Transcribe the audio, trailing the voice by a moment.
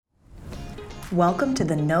Welcome to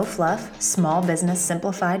the No Fluff Small Business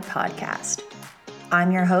Simplified podcast. I'm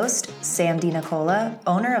your host, Sam DiNicola,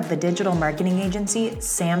 owner of the digital marketing agency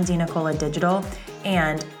Sam DiNicola Digital,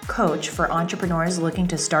 and coach for entrepreneurs looking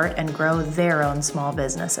to start and grow their own small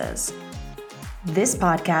businesses. This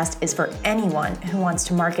podcast is for anyone who wants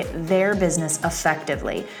to market their business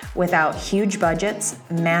effectively without huge budgets,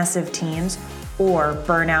 massive teams, or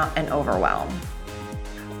burnout and overwhelm.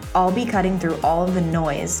 I'll be cutting through all of the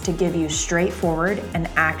noise to give you straightforward and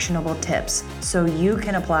actionable tips so you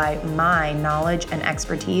can apply my knowledge and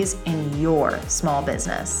expertise in your small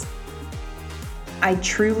business. I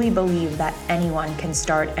truly believe that anyone can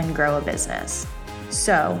start and grow a business.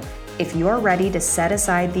 So, if you're ready to set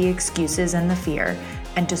aside the excuses and the fear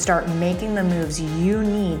and to start making the moves you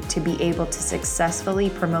need to be able to successfully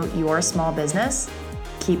promote your small business,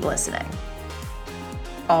 keep listening.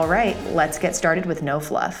 All right, let's get started with No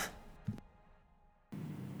Fluff.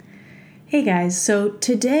 Hey guys, so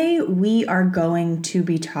today we are going to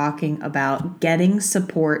be talking about getting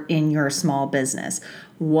support in your small business.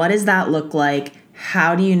 What does that look like?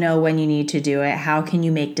 How do you know when you need to do it? How can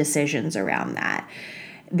you make decisions around that?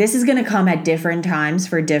 This is going to come at different times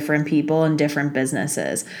for different people and different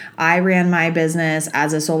businesses. I ran my business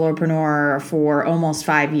as a solopreneur for almost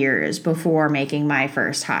 5 years before making my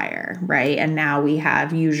first hire, right? And now we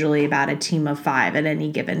have usually about a team of 5 at any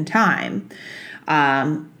given time.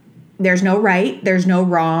 There's no right, there's no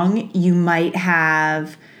wrong. You might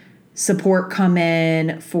have support come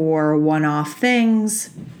in for one-off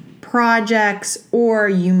things, projects, or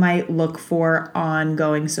you might look for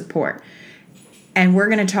ongoing support. And we're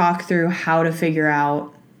going to talk through how to figure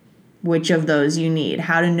out which of those you need,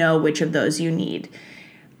 how to know which of those you need.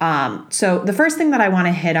 So the first thing that I want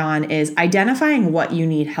to hit on is identifying what you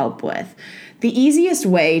need help with. The easiest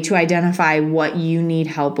way to identify what you need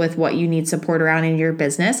help with, what you need support around in your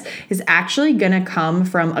business is actually going to come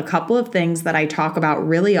from a couple of things that I talk about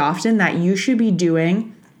really often that you should be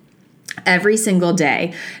doing every single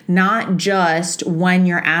day, not just when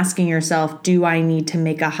you're asking yourself, do I need to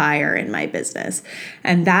make a hire in my business?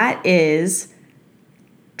 And that is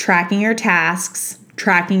tracking your tasks,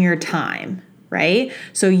 tracking your time, right?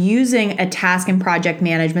 So using a task and project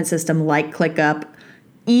management system like ClickUp,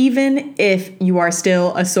 even if you are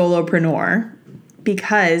still a solopreneur,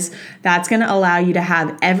 because that's going to allow you to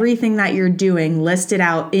have everything that you're doing listed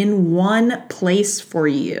out in one place for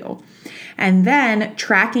you. And then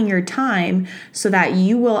tracking your time so that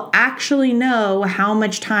you will actually know how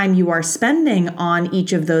much time you are spending on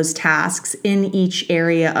each of those tasks in each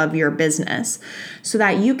area of your business so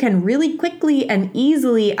that you can really quickly and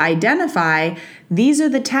easily identify these are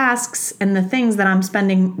the tasks and the things that I'm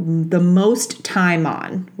spending the most time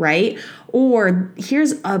on, right? Or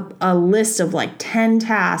here's a list of like 10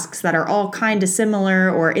 tasks that are all kind of similar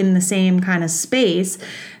or in the same kind of space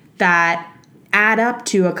that add up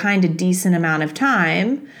to a kind of decent amount of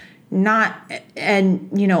time,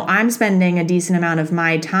 I'm spending a decent amount of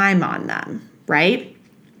my time on them, right?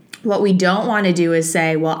 What we don't want to do is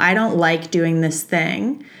say, well, I don't like doing this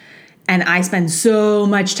thing and I spend so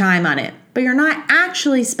much time on it, but you're not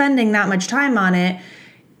actually spending that much time on it.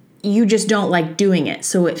 You just don't like doing it.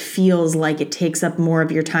 So it feels like it takes up more of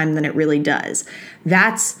your time than it really does.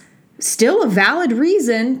 That's still a valid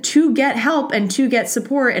reason to get help and to get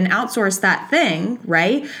support and outsource that thing,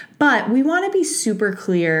 right? But we want to be super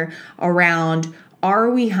clear around, are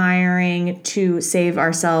we hiring to save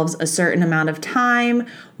ourselves a certain amount of time?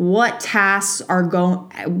 What tasks are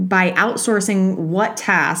by outsourcing, what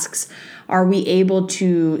tasks are we able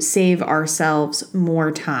to save ourselves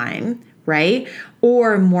more time, right?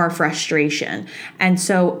 Or more frustration. And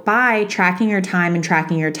so by tracking your time and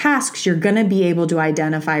tracking your tasks, you're going to be able to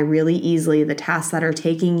identify really easily the tasks that are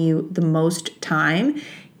taking you the most time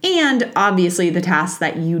and obviously the tasks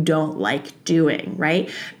that you don't like doing, right?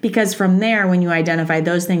 Because from there, when you identify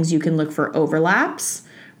those things, you can look for overlaps,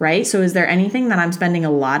 right? So is there anything that I'm spending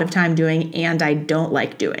a lot of time doing and I don't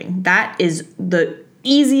like doing? That is the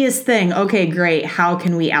easiest thing. Okay, great. How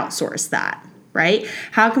can we outsource that? Right?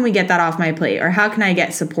 How can we get that off my plate? Or how can I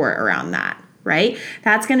get support around that? Right?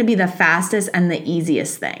 That's going to be the fastest and the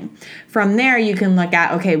easiest thing. From there, you can look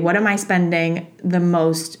at, okay, what am I spending the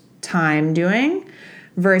most time doing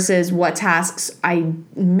versus what tasks I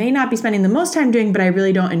may not be spending the most time doing, but I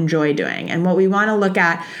really don't enjoy doing. And what we want to look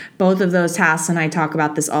at both of those tasks, and I talk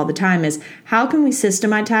about this all the time, is how can we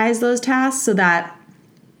systematize those tasks so that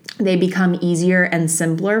they become easier and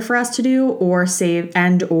simpler for us to do or save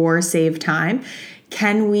time?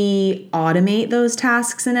 Can we automate those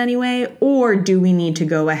tasks in any way, or do we need to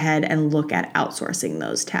go ahead and look at outsourcing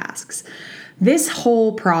those tasks? This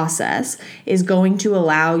whole process is going to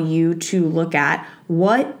allow you to look at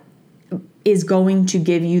what is going to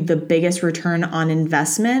give you the biggest return on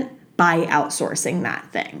investment by outsourcing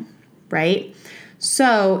that thing, right?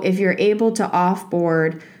 So if you're able to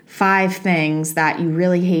offboard 5 things that you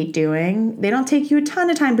really hate doing, they don't take you a ton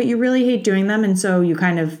of time, but you really hate doing them. And so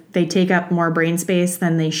they take up more brain space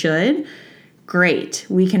than they should. Great.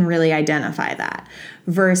 We can really identify that.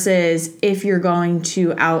 Versus if you're going to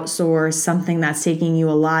outsource something that's taking you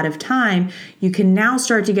a lot of time, you can now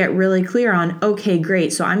start to get really clear on, okay,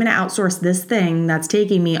 great. So I'm going to outsource this thing that's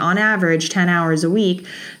taking me on average 10 hours a week.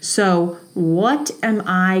 So what am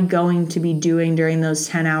I going to be doing during those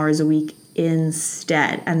 10 hours a week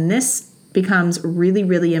instead? And this becomes really,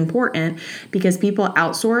 really important because people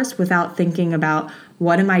outsource without thinking about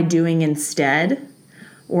what am I doing instead,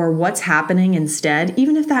 or what's happening instead,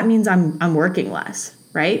 even if that means I'm working less,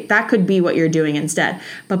 right? That could be what you're doing instead.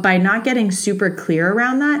 But by not getting super clear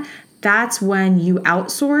around that, that's when you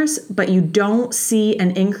outsource, but you don't see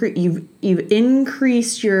an increase. You've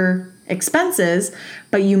increased your expenses,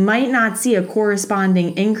 but you might not see a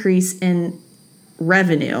corresponding increase in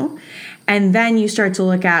revenue. And then you start to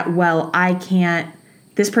look at, well,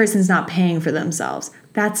 this person's not paying for themselves.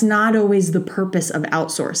 That's not always the purpose of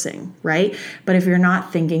outsourcing, right? But if you're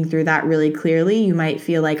not thinking through that really clearly, you might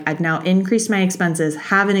feel like I've now increased my expenses,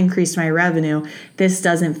 haven't increased my revenue. This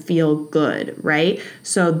doesn't feel good, right?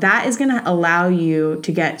 So that is going to allow you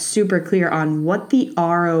to get super clear on what the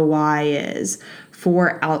ROI is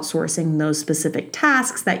for outsourcing those specific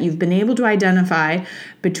tasks that you've been able to identify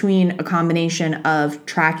between a combination of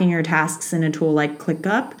tracking your tasks in a tool like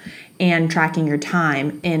ClickUp and tracking your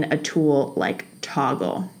time in a tool like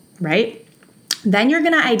Toggl, right? Then you're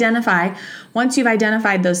going to identify, once you've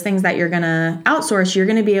identified those things that you're going to outsource, you're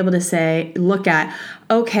going to be able to look at,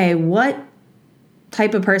 okay, what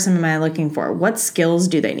type of person am I looking for? What skills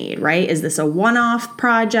do they need, right? Is this a one-off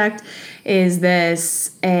project? Is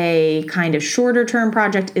this a kind of shorter term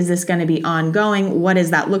project? Is this going to be ongoing? What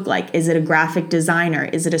does that look like? Is it a graphic designer?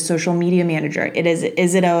 Is it a social media manager? Is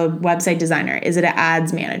it a website designer? Is it an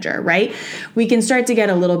ads manager, right? We can start to get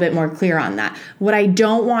a little bit more clear on that. What I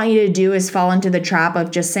don't want you to do is fall into the trap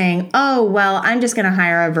of just saying, oh, well, I'm just going to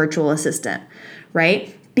hire a virtual assistant,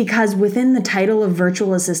 right? Because within the title of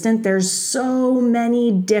virtual assistant, there's so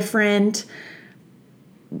many different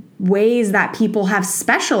ways that people have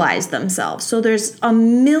specialized themselves. So there's a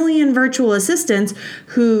million virtual assistants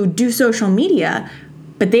who do social media,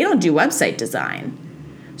 but they don't do website design.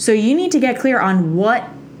 So you need to get clear on what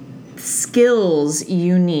skills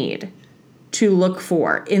you need to look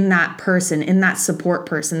for in that person, in that support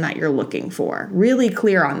person that you're looking for. Really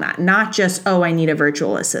clear on that. Not just, oh, I need a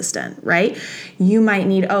virtual assistant, right? You might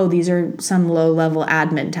need, oh, these are some low-level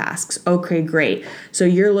admin tasks. Okay, great. So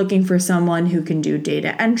you're looking for someone who can do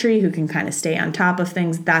data entry, who can kind of stay on top of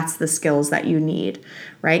things. That's the skills that you need,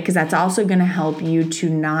 right? Because that's also going to help you to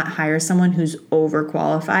not hire someone who's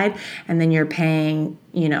overqualified and then you're paying,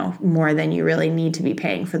 more than you really need to be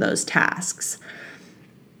paying for those tasks.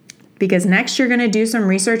 Because next you're going to do some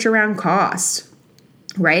research around cost,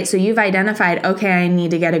 right? So you've identified, okay, I need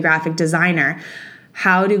to get a graphic designer.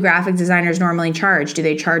 How do graphic designers normally charge? Do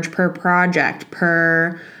they charge per project,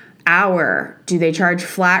 per hour? Do they charge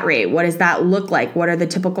flat rate? What does that look like? What are the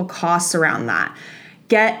typical costs around that?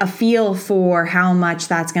 Get a feel for how much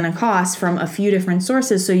that's going to cost from a few different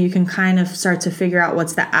sources so you can kind of start to figure out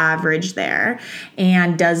what's the average there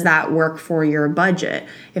and does that work for your budget.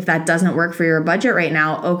 If that doesn't work for your budget right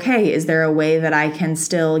now, okay, is there a way that I can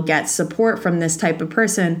still get support from this type of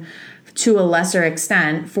person to a lesser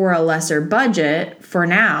extent for a lesser budget for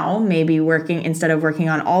now, maybe instead of working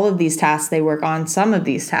on all of these tasks, they work on some of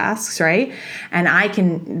these tasks, right? And I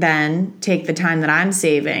can then take the time that I'm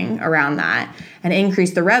saving around that and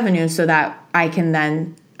increase the revenue so that I can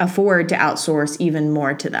then afford to outsource even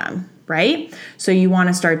more to them, right? So you want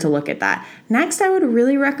to start to look at that. Next, I would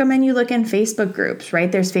really recommend you look in Facebook groups,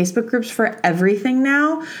 right? There's Facebook groups for everything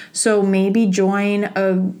now. So maybe join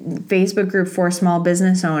a Facebook group for small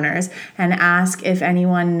business owners and ask if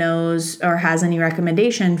anyone knows or has any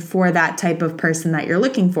recommendation for that type of person that you're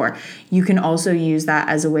looking for. You can also use that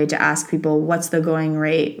as a way to ask people what's the going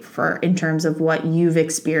rate in terms of what you've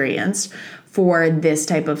experienced for this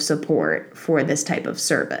type of support, for this type of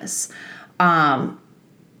service.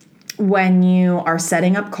 When you are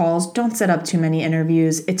setting up calls, don't set up too many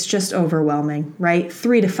interviews. It's just overwhelming, right?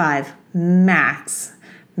 3 to 5, max.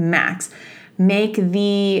 Make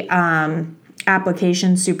the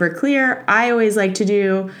application super clear. I always like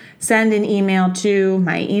to send an email to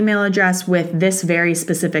my email address with this very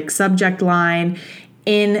specific subject line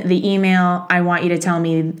in the email, I want you to tell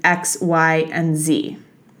me X, Y, and Z,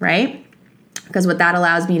 right? Because what that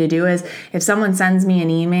allows me to do is if someone sends me an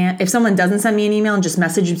email, if someone doesn't send me an email and just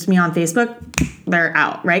messages me on Facebook, they're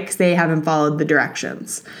out, right? Because they haven't followed the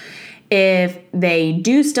directions. If they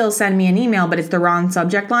do still send me an email, but it's the wrong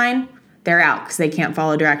subject line, they're out because they can't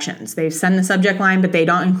follow directions. They send the subject line, but they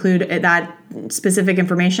don't include that specific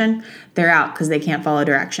information, they're out because they can't follow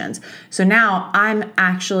directions. So now I'm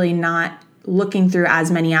actually not looking through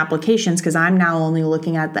as many applications because I'm now only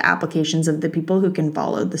looking at the applications of the people who can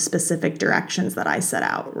follow the specific directions that I set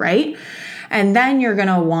out, right? And then you're going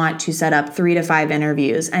to want to set up 3 to 5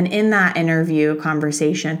 interviews. And in that interview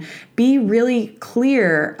conversation, be really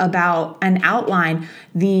clear about and outline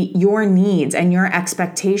your needs and your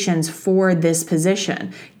expectations for this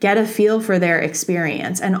position. Get a feel for their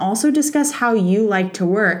experience and also discuss how you like to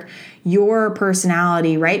work, your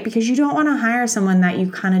personality, right? Because you don't want to hire someone that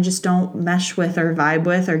you kind of just don't mesh with or vibe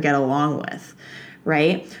with or get along with,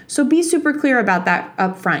 right? So be super clear about that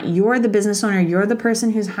up front. You're the business owner. You're the person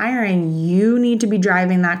who's hiring. You need to be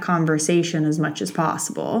driving that conversation as much as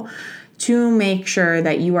possible to make sure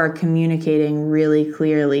that you are communicating really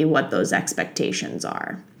clearly what those expectations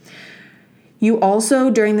are. You also,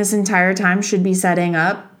 during this entire time, should be setting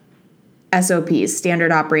up SOPs, standard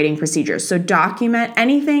operating procedures. So document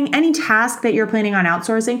anything, any task that you're planning on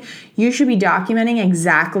outsourcing, you should be documenting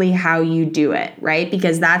exactly how you do it, right?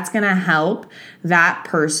 Because that's going to help that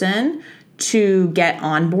person to get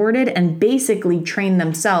onboarded and basically train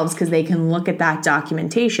themselves because they can look at that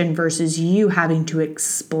documentation versus you having to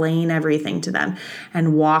explain everything to them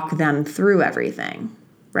and walk them through everything,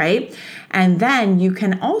 right? And then you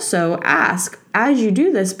can also ask, as you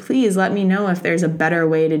do this, please let me know if there's a better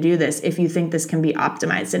way to do this, if you think this can be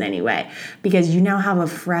optimized in any way, because you now have a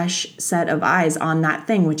fresh set of eyes on that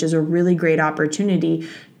thing, which is a really great opportunity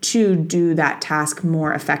to do that task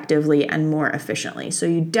more effectively and more efficiently. So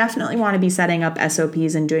you definitely want to be setting up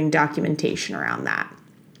SOPs and doing documentation around that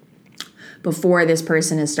before this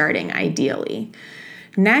person is starting, ideally.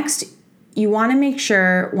 Next, you want to make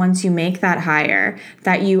sure once you make that hire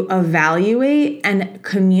that you evaluate and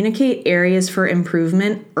communicate areas for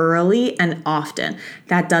improvement early and often.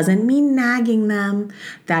 That doesn't mean nagging them.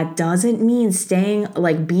 That doesn't mean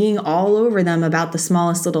being all over them about the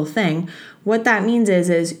smallest little thing. What that means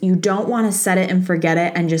is you don't want to set it and forget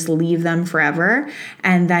it and just leave them forever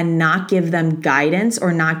and then not give them guidance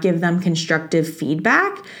or not give them constructive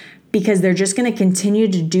feedback, because they're just going to continue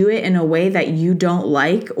to do it in a way that you don't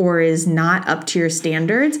like or is not up to your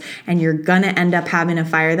standards, and you're going to end up having to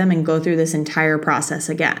fire them and go through this entire process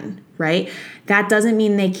again, right? That doesn't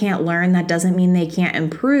mean they can't learn. That doesn't mean they can't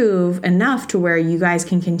improve enough to where you guys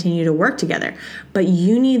can continue to work together. But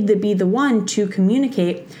you need to be the one to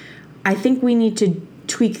communicate, I think we need to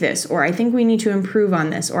tweak this, or I think we need to improve on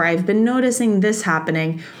this, or I've been noticing this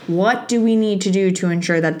happening. What do we need to do to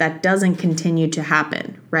ensure that that doesn't continue to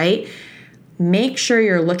happen, right? Make sure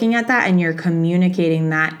you're looking at that and you're communicating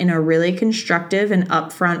that in a really constructive and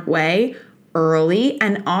upfront way early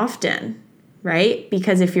and often, right?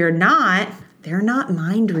 Because if you're not, they're not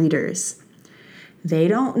mind readers. They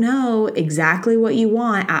don't know exactly what you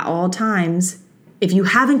want at all times if you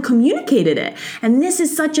haven't communicated it. And this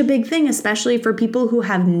is such a big thing, especially for people who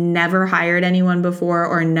have never hired anyone before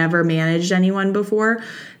or never managed anyone before.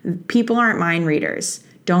 People aren't mind readers.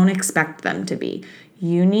 Don't expect them to be.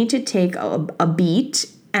 You need to take a beat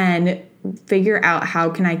and figure out,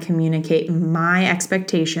 how can I communicate my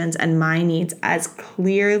expectations and my needs as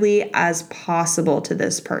clearly as possible to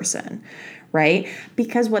this person, right?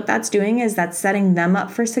 Because what that's doing is that's setting them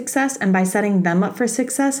up for success. And by setting them up for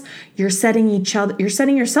success, you're setting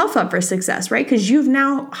yourself up for success, right? Because you've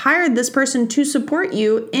now hired this person to support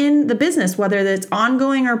you in the business, whether that's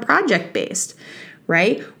ongoing or project-based,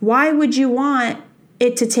 right? Why would you want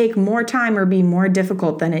it to take more time or be more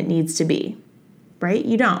difficult than it needs to be? Right?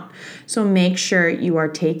 You don't. So make sure you are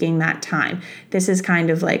taking that time. This is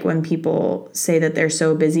kind of like when people say that they're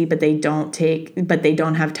so busy, but they don't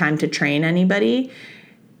have time to train anybody.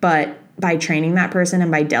 But by training that person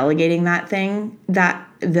and by delegating that thing, that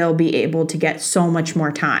they'll be able to get so much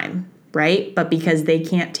more time, right? But because they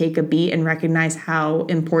can't take a beat and recognize how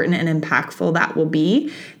important and impactful that will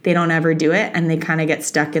be, they don't ever do it. And they kind of get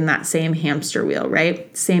stuck in that same hamster wheel,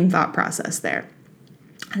 right? Same thought process there.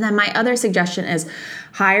 And then my other suggestion is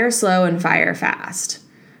hire slow and fire fast,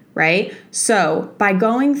 right? So by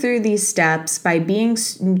going through these steps, by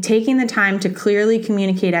taking the time to clearly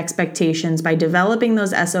communicate expectations, by developing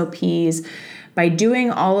those SOPs, by doing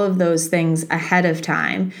all of those things ahead of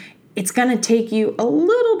time, it's going to take you a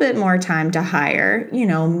little bit more time to hire.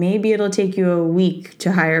 Maybe it'll take you a week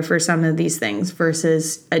to hire for some of these things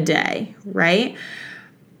versus a day, right?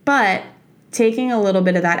 But taking a little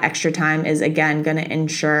bit of that extra time is, again, going to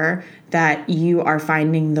ensure that you are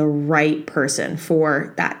finding the right person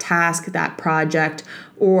for that task, that project,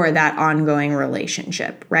 or that ongoing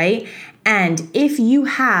relationship, right? And if you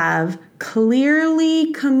have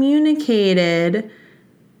clearly communicated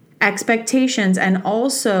expectations and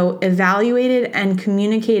also evaluated and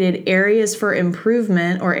communicated areas for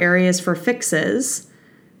improvement or areas for fixes,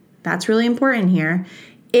 that's really important here.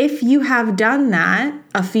 If you have done that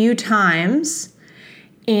a few times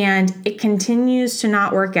and it continues to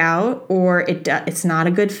not work out, or it's not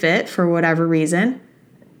a good fit for whatever reason,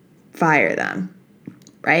 fire them,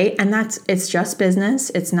 right? And it's just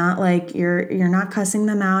business. It's not like you're not cussing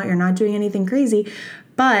them out, you're not doing anything crazy.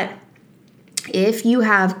 But if you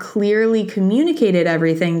have clearly communicated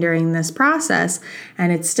everything during this process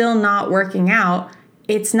and it's still not working out,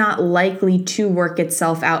 it's not likely to work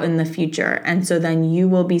itself out in the future. And so then you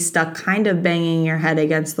will be stuck kind of banging your head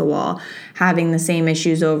against the wall, having the same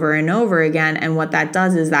issues over and over again. And what that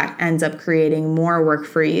does is that ends up creating more work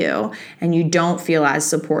for you and you don't feel as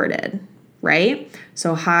supported, right?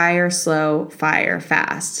 So hire slow, fire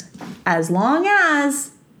fast. As long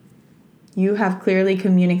as you have clearly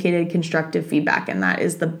communicated constructive feedback, and that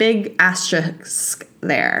is the big asterisk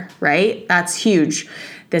there, right? That's huge.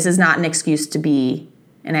 This is not an excuse to be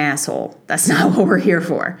an asshole. That's not what we're here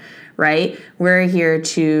for, right? We're here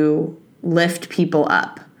to lift people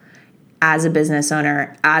up. As a business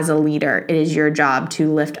owner, as a leader, it is your job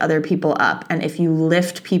to lift other people up. And if you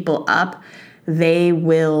lift people up, they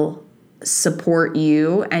will support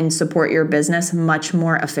you and support your business much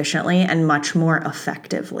more efficiently and much more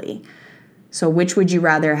effectively. So which would you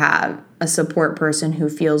rather have? A support person who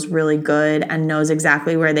feels really good and knows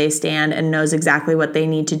exactly where they stand and knows exactly what they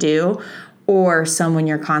need to do, or someone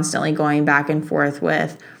you're constantly going back and forth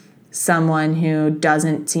with, someone who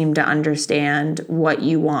doesn't seem to understand what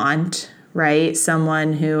you want, right?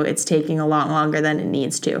 Someone who it's taking a lot longer than it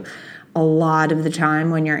needs to. A lot of the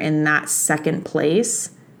time when you're in that second place,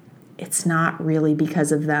 it's not really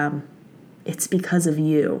because of them. It's because of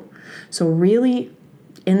you. So really,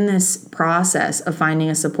 in this process of finding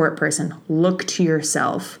a support person, look to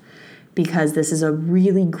yourself, because this is a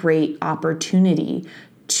really great opportunity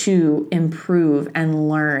to improve and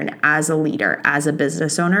learn as a leader, as a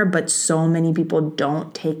business owner, but so many people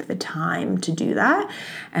don't take the time to do that.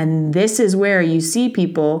 And this is where you see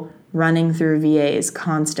people running through VAs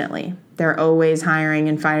constantly. They're always hiring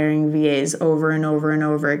and firing VAs over and over and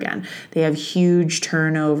over again. They have huge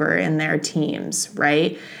turnover in their teams,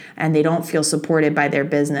 right? And they don't feel supported by their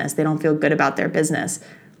business. They don't feel good about their business.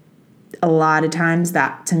 A lot of times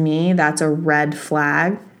that, to me, that's a red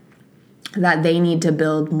flag that they need to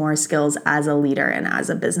build more skills as a leader and as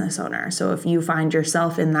a business owner. So if you find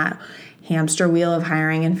yourself in that hamster wheel of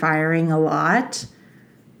hiring and firing a lot,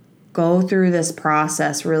 go through this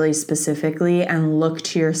process really specifically and look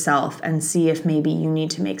to yourself and see if maybe you need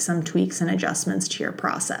to make some tweaks and adjustments to your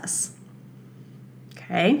process.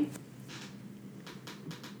 Okay?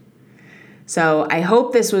 So I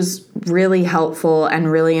hope this was really helpful and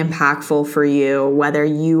really impactful for you, whether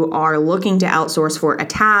you are looking to outsource for a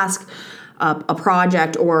task, a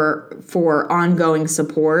project, or for ongoing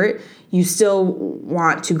support. You still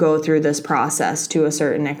want to go through this process to a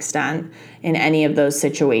certain extent in any of those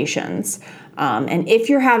situations. And if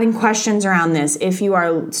you're having questions around this, if you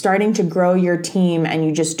are starting to grow your team and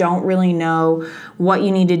you just don't really know what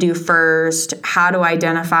you need to do first, how to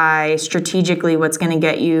identify strategically what's going to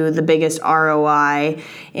get you the biggest ROI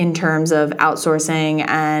in terms of outsourcing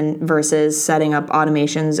and versus setting up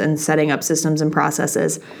automations and setting up systems and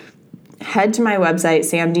processes, head to my website,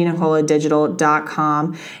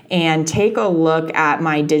 samdnicoladigital.com, and take a look at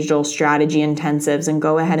my digital strategy intensives and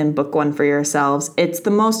go ahead and book one for yourselves. It's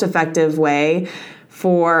the most effective way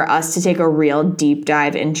for us to take a real deep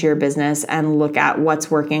dive into your business and look at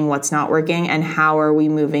what's working, what's not working, and how are we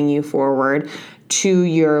moving you forward to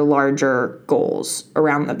your larger goals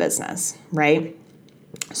around the business, right?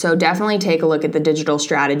 So definitely take a look at the digital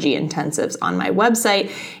strategy intensives on my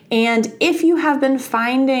website. And if you have been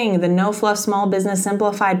finding the No Fluff Small Business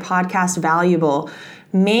Simplified podcast valuable,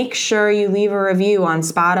 make sure you leave a review on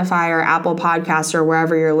Spotify or Apple Podcasts or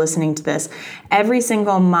wherever you're listening to this. Every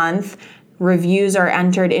single month, reviews are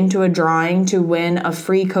entered into a drawing to win a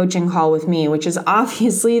free coaching call with me, which is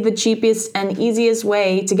obviously the cheapest and easiest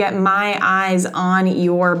way to get my eyes on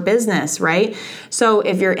your business, right? So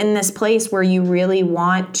if you're in this place where you really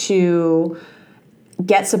want to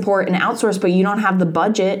get support and outsource, but you don't have the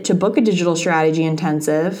budget to book a digital strategy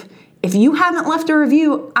intensive, if you haven't left a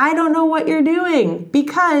review, I don't know what you're doing,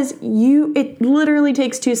 because it literally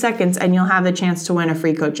takes 2 seconds and you'll have the chance to win a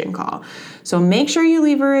free coaching call. So make sure you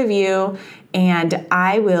leave a review, and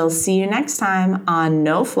I will see you next time on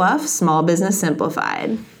No Fluff Small Business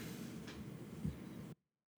Simplified.